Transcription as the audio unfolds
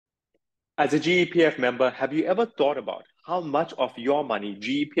As a GEPF member, have you ever thought about how much of your money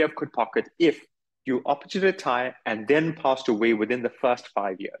GEPF could pocket if you opted to retire and then passed away within the first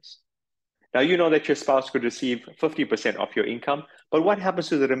 5 years? Now, you know that your spouse could receive 50% of your income, but what happens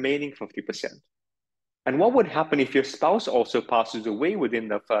to the remaining 50%? And what would happen if your spouse also passes away within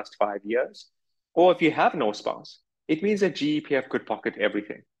the first 5 years? Or if you have no spouse? It means that GEPF could pocket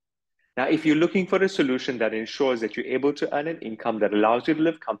everything. Now, if you're looking for a solution that ensures that you're able to earn an income that allows you to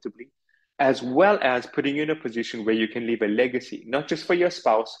live comfortably, as well as putting you in a position where you can leave a legacy, not just for your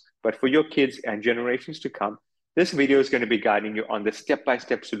spouse, but for your kids and generations to come, this video is going to be guiding you on the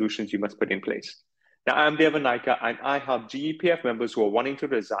step-by-step solutions you must put in place. Now, I'm Devan Naika, and I help GEPF members who are wanting to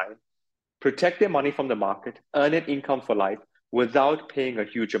resign, protect their money from the market, earn an income for life without paying a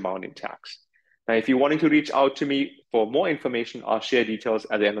huge amount in tax. Now, if you're wanting to reach out to me for more information, I'll share details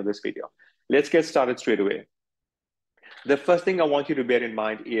at the end of this video. Let's get started straight away. The first thing I want you to bear in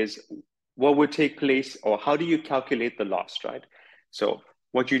mind is what would take place, or how do you calculate the loss, right? So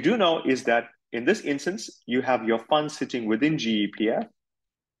what you do know is that in this instance, you have your funds sitting within GEPF,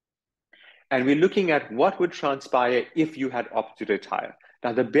 and we're looking at what would transpire if you had opted to retire.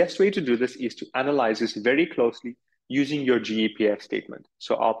 Now, the best way to do this is to analyze this very closely using your GEPF statement.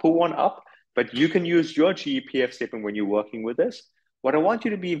 So I'll put one up, but you can use your GEPF statement when you're working with this. What I want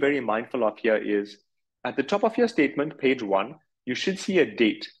you to be very mindful of here is at the top of your statement, page 1, you should see a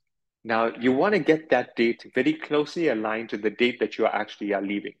date. Now, you want to get that date very closely aligned to the date that you actually are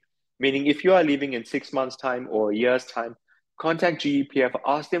leaving. Meaning, if you are leaving in 6 months' time or a year's time, contact GEPF,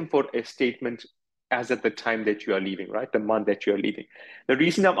 ask them for a statement as at the time that you are leaving, right? The month that you are leaving. The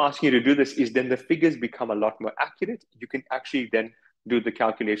reason I'm asking you to do this is then the figures become a lot more accurate. You can actually then do the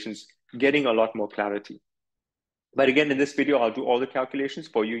calculations, getting a lot more clarity. But again, in this video, I'll do all the calculations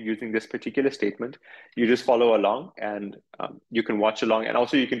for you using this particular statement. You just follow along and you can watch along. And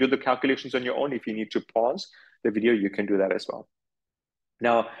also you can do the calculations on your own. If you need to pause the video, you can do that as well.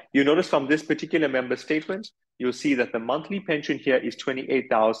 Now, you notice from this particular member statement, you'll see that the monthly pension here is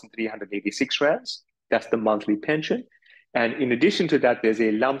 28,386 rands. That's the monthly pension. And in addition to that, there's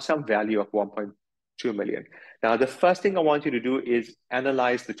a lump sum value of 1.2 million. Now, the first thing I want you to do is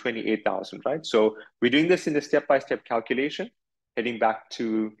analyze the 28,000, right? So we're doing this in the step-by-step calculation, heading back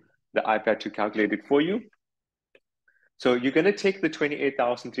to the iPad to calculate it for you. So you're going to take the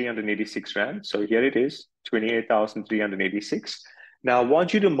 28,386 rand. So here it is, 28,386. Now, I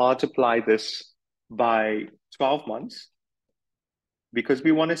want you to multiply this by 12 months because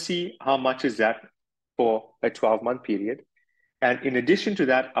we want to see how much is that for a 12-month period. And in addition to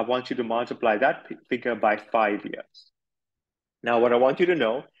that, I want you to multiply that figure by 5 years. Now, what I want you to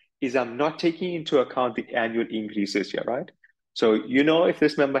know is I'm not taking into account the annual increases here, right? So, you know, if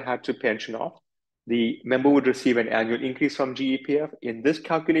this member had to pension off, the member would receive an annual increase from GEPF. In this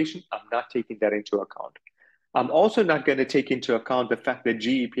calculation, I'm not taking that into account. I'm also not going to take into account the fact that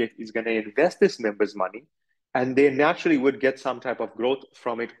GEPF is going to invest this member's money, and they naturally would get some type of growth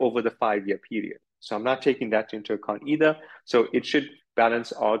from it over the 5-year period. So I'm not taking that into account either. So it should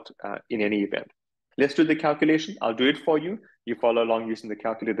balance out in any event. Let's do the calculation. I'll do it for you. You follow along using the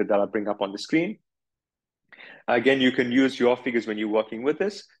calculator that I'll bring up on the screen. Again, you can use your figures when you're working with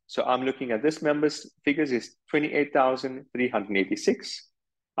this. So I'm looking at this member's figures is 28,386.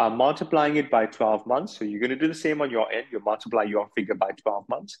 I'm multiplying it by 12 months. So you're going to do the same on your end. You multiply your figure by 12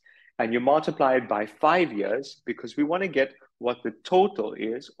 months. And you multiply it by 5 years because we want to get what the total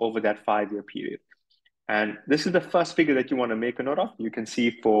is over that 5-year period. And this is the first figure that you want to make a note of. You can see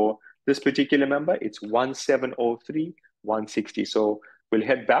for this particular member, it's 1,703,160. So we'll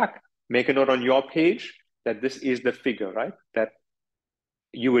head back, make a note on your page that this is the figure, right, that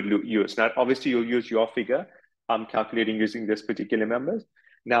you would use. Now, obviously, you'll use your figure. I'm calculating using this particular member.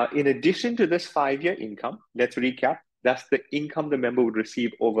 Now, in addition to this 5-year income, let's recap. That's the income the member would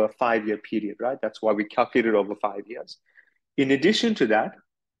receive over a 5-year period, right? That's why we calculated over 5 years. In addition to that,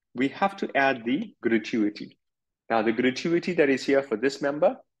 we have to add the gratuity. Now, the gratuity that is here for this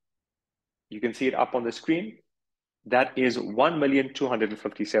member, you can see it up on the screen. That is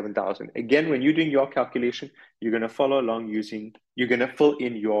 1,257,000. Again, when you're doing your calculation, you're going to follow along using, you're going to fill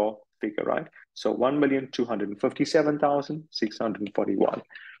in your figure, right? So 1,257,641.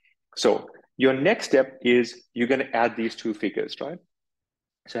 So your next step is you're going to add these two figures, right?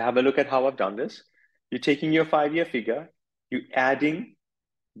 So have a look at how I've done this. You're taking your 5-year figure, you're adding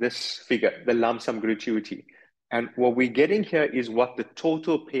this figure, the lump sum gratuity. And what we're getting here is what the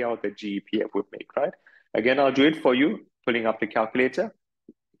total payout that GEPF would make, right? Again, I'll do it for you, pulling up the calculator.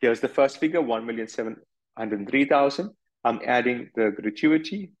 Here's the first figure, 1,703,000. I'm adding the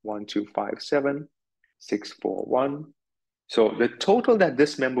gratuity, 1,257,641. So the total that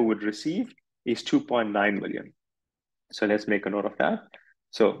this member would receive is 2.9 million. So let's make a note of that.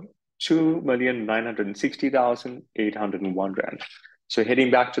 So 2,960,801 Rand. So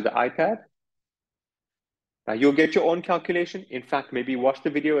heading back to the iPad, now you'll get your own calculation. In fact, maybe watch the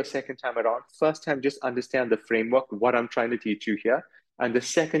video a second time around. First time, just understand the framework, what I'm trying to teach you here. And the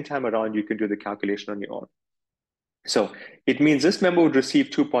second time around, you can do the calculation on your own. So it means this member would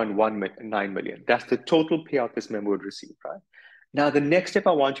receive 2.19 million. That's the total payout this member would receive, right? Now, the next step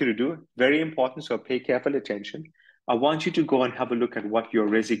I want you to do, very important, so pay careful attention. I want you to go and have a look at what your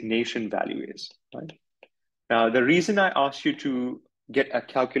resignation value is, right? Now, the reason I asked you to get a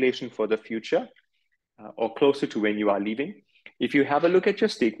calculation for the future or closer to when you are leaving, if you have a look at your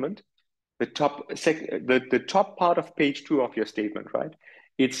statement, the top part of page 2 of your statement, right?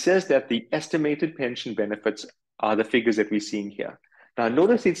 It says that the estimated pension benefits are the figures that we're seeing here. Now,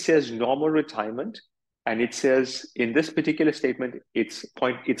 notice it says normal retirement, and it says in this particular statement, it's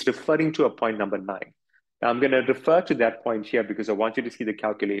referring to a point number 9. Now, I'm going to refer to that point here because I want you to see the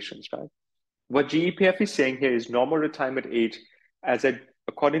calculations, right? What GEPF is saying here is normal retirement age,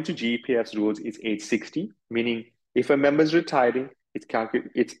 according to GEPF's rules, is age 60, meaning if a member is retiring, it's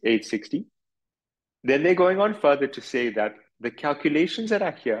age 60. Then they're going on further to say that the calculations that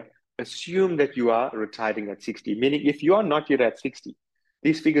are here assume that you are retiring at 60, meaning if you are not yet at 60,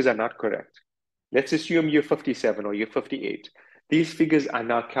 these figures are not correct. Let's assume you're 57 or you're 58. These figures are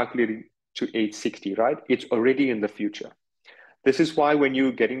now calculated to age 60, right? It's already in the future. This is why when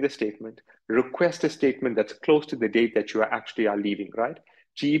you're getting the statement, request a statement that's close to the date that you actually are leaving, right?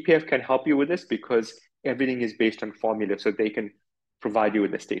 GEPF can help you with this because everything is based on formula, so they can provide you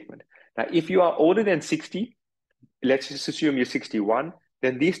with a statement. Now, if you are older than 60, let's just assume you're 61,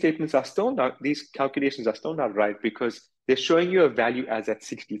 then these calculations are still not right because they're showing you a value as at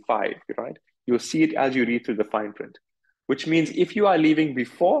 65, right? You'll see it as you read through the fine print, which means if you are leaving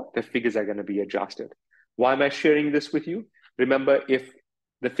before, the figures are going to be adjusted. Why am I sharing this with you? Remember, if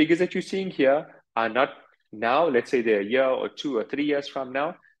the figures that you're seeing here are not now, let's say they're a year or 2 or 3 years from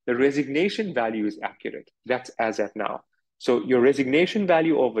now, the resignation value is accurate. That's as at now. So your resignation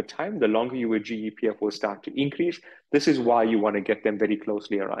value over time, the longer you with GEPF, will start to increase. This is why you want to get them very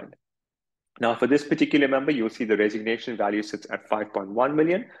closely aligned. Now, for this particular member, you'll see the resignation value sits at 5.1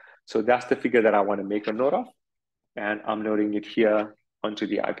 million. So that's the figure that I want to make a note of. And I'm noting it here onto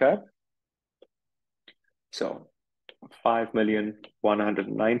the iPad. So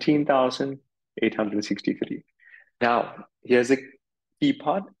 5,119,863. Now, here's a key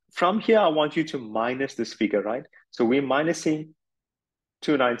part. From here, I want you to minus this figure, right? So we're minusing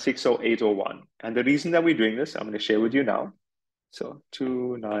 2960801. And the reason that we're doing this, I'm going to share with you now. So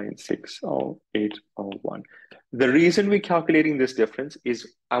 2960801. The reason we're calculating this difference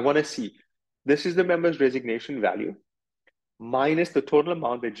is I want to see, this is the member's resignation value minus the total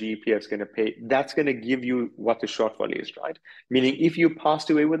amount that GEPF is going to pay. That's going to give you what the shortfall is, right? Meaning if you passed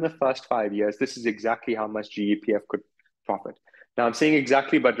away within the first 5 years, this is exactly how much GEPF could profit. Now I'm saying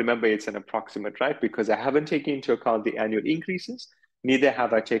exactly, but remember it's an approximate, right? Because I haven't taken into account the annual increases, neither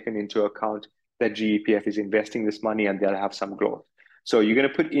have I taken into account that GEPF is investing this money and they'll have some growth. So you're going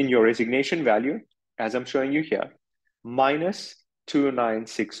to put in your resignation value, as I'm showing you here, minus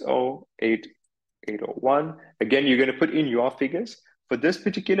 2960801. Again, you're going to put in your figures. For this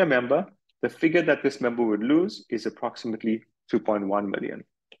particular member, the figure that this member would lose is approximately 2.1 million.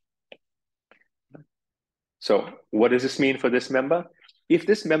 So what does this mean for this member? If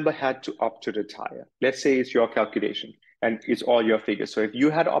this member had to opt to retire, let's say it's your calculation and it's all your figures. So if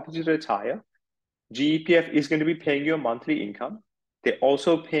you had opted to retire, GEPF is going to be paying you a monthly income. They're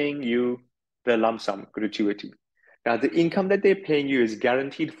also paying you the lump sum gratuity. Now, the income that they're paying you is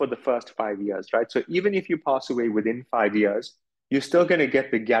guaranteed for the first 5 years, right? So even if you pass away within 5 years, you're still going to get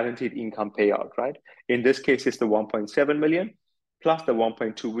the guaranteed income payout, right? In this case, it's the 1.7 million plus the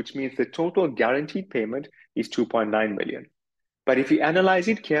 1.2, which means the total guaranteed payment is 2.9 million. But if you analyze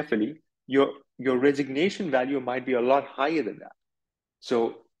it carefully, your resignation value might be a lot higher than that.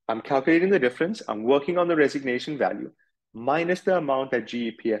 So I'm calculating the difference. I'm working on the resignation value minus the amount that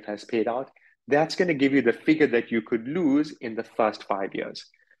GEPF has paid out. That's going to give you the figure that you could lose in the first 5 years.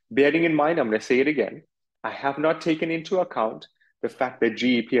 Bearing in mind, I'm going to say it again, I have not taken into account the fact that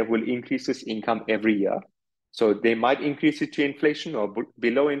GEPF will increase this income every year. So they might increase it to inflation or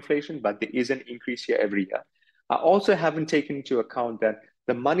below inflation, but there is an increase here every year. I also haven't taken into account that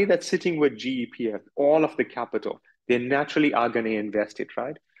the money that's sitting with GEPF, all of the capital, they naturally are going to invest it,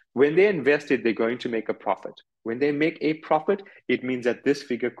 right? When they invest it, they're going to make a profit. When they make a profit, it means that this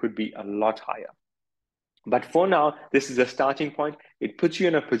figure could be a lot higher. But for now, this is a starting point. It puts you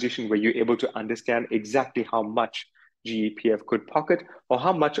in a position where you're able to understand exactly how much GEPF could pocket, or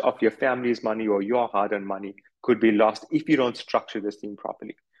how much of your family's money or your hard-earned money could be lost if you don't structure this thing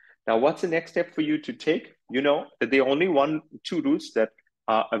properly. Now, what's the next step for you to take? You know that there are only two routes that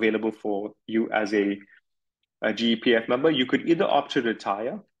are available for you as a GEPF member. You could either opt to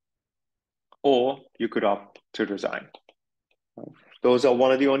retire or you could opt to resign. Those are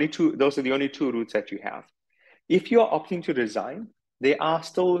the only two routes that you have. If you're opting to resign, there are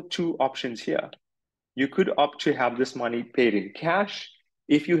still two options here. You could opt to have this money paid in cash.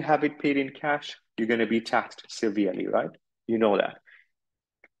 If you have it paid in cash, you're going to be taxed severely, right? You know that.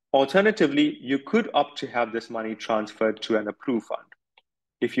 Alternatively, you could opt to have this money transferred to an approved fund.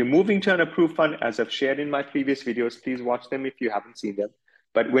 If you're moving to an approved fund, as I've shared in my previous videos, please watch them if you haven't seen them.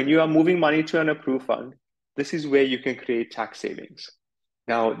 But when you are moving money to an approved fund, this is where you can create tax savings.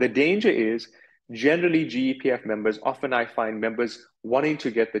 Now, the danger is generally GEPF members, often I find members wanting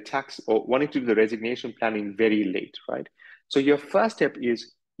to get the tax or wanting to do the resignation planning very late, right? So your first step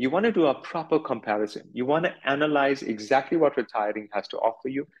is you want to do a proper comparison. You want to analyze exactly what retiring has to offer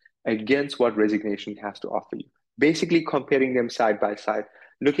you against what resignation has to offer you. Basically comparing them side by side,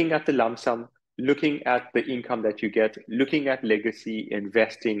 looking at the lump sum, looking at the income that you get, looking at legacy,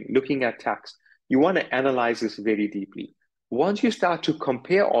 investing, looking at tax. You want to analyze this very deeply. Once you start to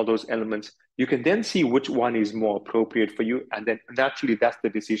compare all those elements, you can then see which one is more appropriate for you. And then naturally, that's the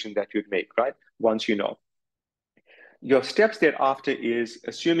decision that you'd make, right? Once you know. Your steps thereafter is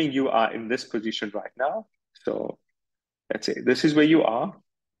assuming you are in this position right now. So let's say this is where you are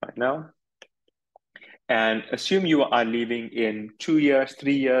right now. And assume you are leaving in 2 years,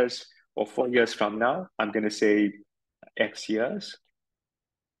 3 years, or 4 years from now. I'm going to say X years.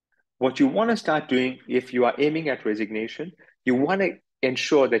 What you want to start doing if you are aiming at resignation, you want to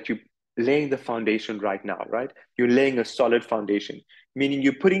ensure that you're laying the foundation right now, right? You're laying a solid foundation, meaning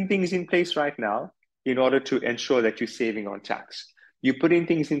you're putting things in place right now in order to ensure that you're saving on tax. You're putting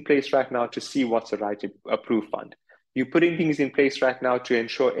things in place right now to see what's the right approved fund. You're putting things in place right now to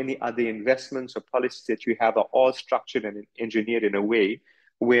ensure any other investments or policies that you have are all structured and engineered in a way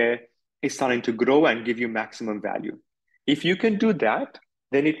where it's starting to grow and give you maximum value. If you can do that,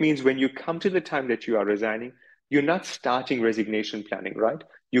 then it means when you come to the time that you are resigning, you're not starting resignation planning, right?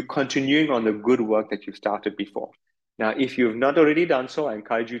 You're continuing on the good work that you started before. Now, if you've not already done so, I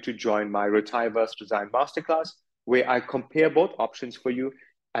encourage you to join my Retire vs. Resign Masterclass, where I compare both options for you,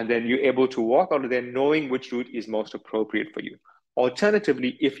 and then you're able to walk out of there knowing which route is most appropriate for you.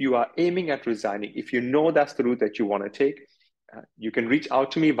 Alternatively, if you are aiming at resigning, if you know that's the route that you want to take, you can reach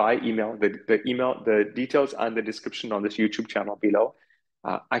out to me via email. The details are in the description on this YouTube channel below.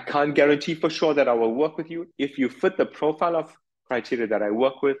 I can't guarantee for sure that I will work with you. If you fit the profile of criteria that I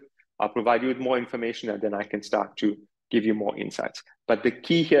work with, I'll provide you with more information and then I can start to give you more insights. But the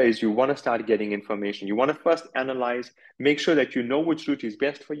key here is you want to start getting information. You want to first analyze, make sure that you know which route is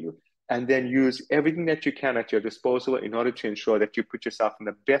best for you, and then use everything that you can at your disposal in order to ensure that you put yourself in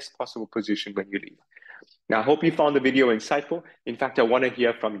the best possible position when you leave. Now, I hope you found the video insightful. In fact, I want to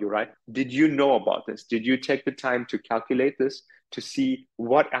hear from you, right? Did you know about this? Did you take the time to calculate this to see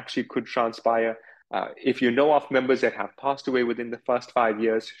what actually could transpire? If you know of members that have passed away within the first 5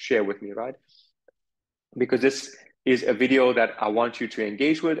 years, share with me, right? Because this is a video that I want you to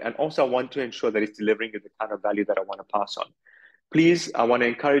engage with, and also I want to ensure that it's delivering you the kind of value that I want to pass on. Please, I want to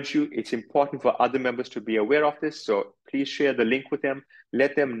encourage you. It's important for other members to be aware of this. So please share the link with them.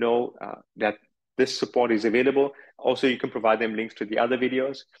 Let them know that this support is available. Also, you can provide them links to the other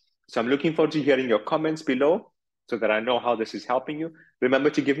videos. So I'm looking forward to hearing your comments below so that I know how this is helping you. Remember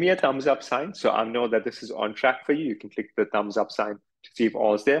to give me a thumbs up sign so I know that this is on track for you. You can click the thumbs up sign to see if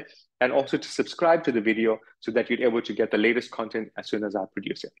all is there. And also to subscribe to the video so that you're able to get the latest content as soon as I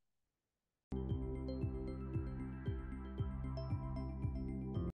produce it.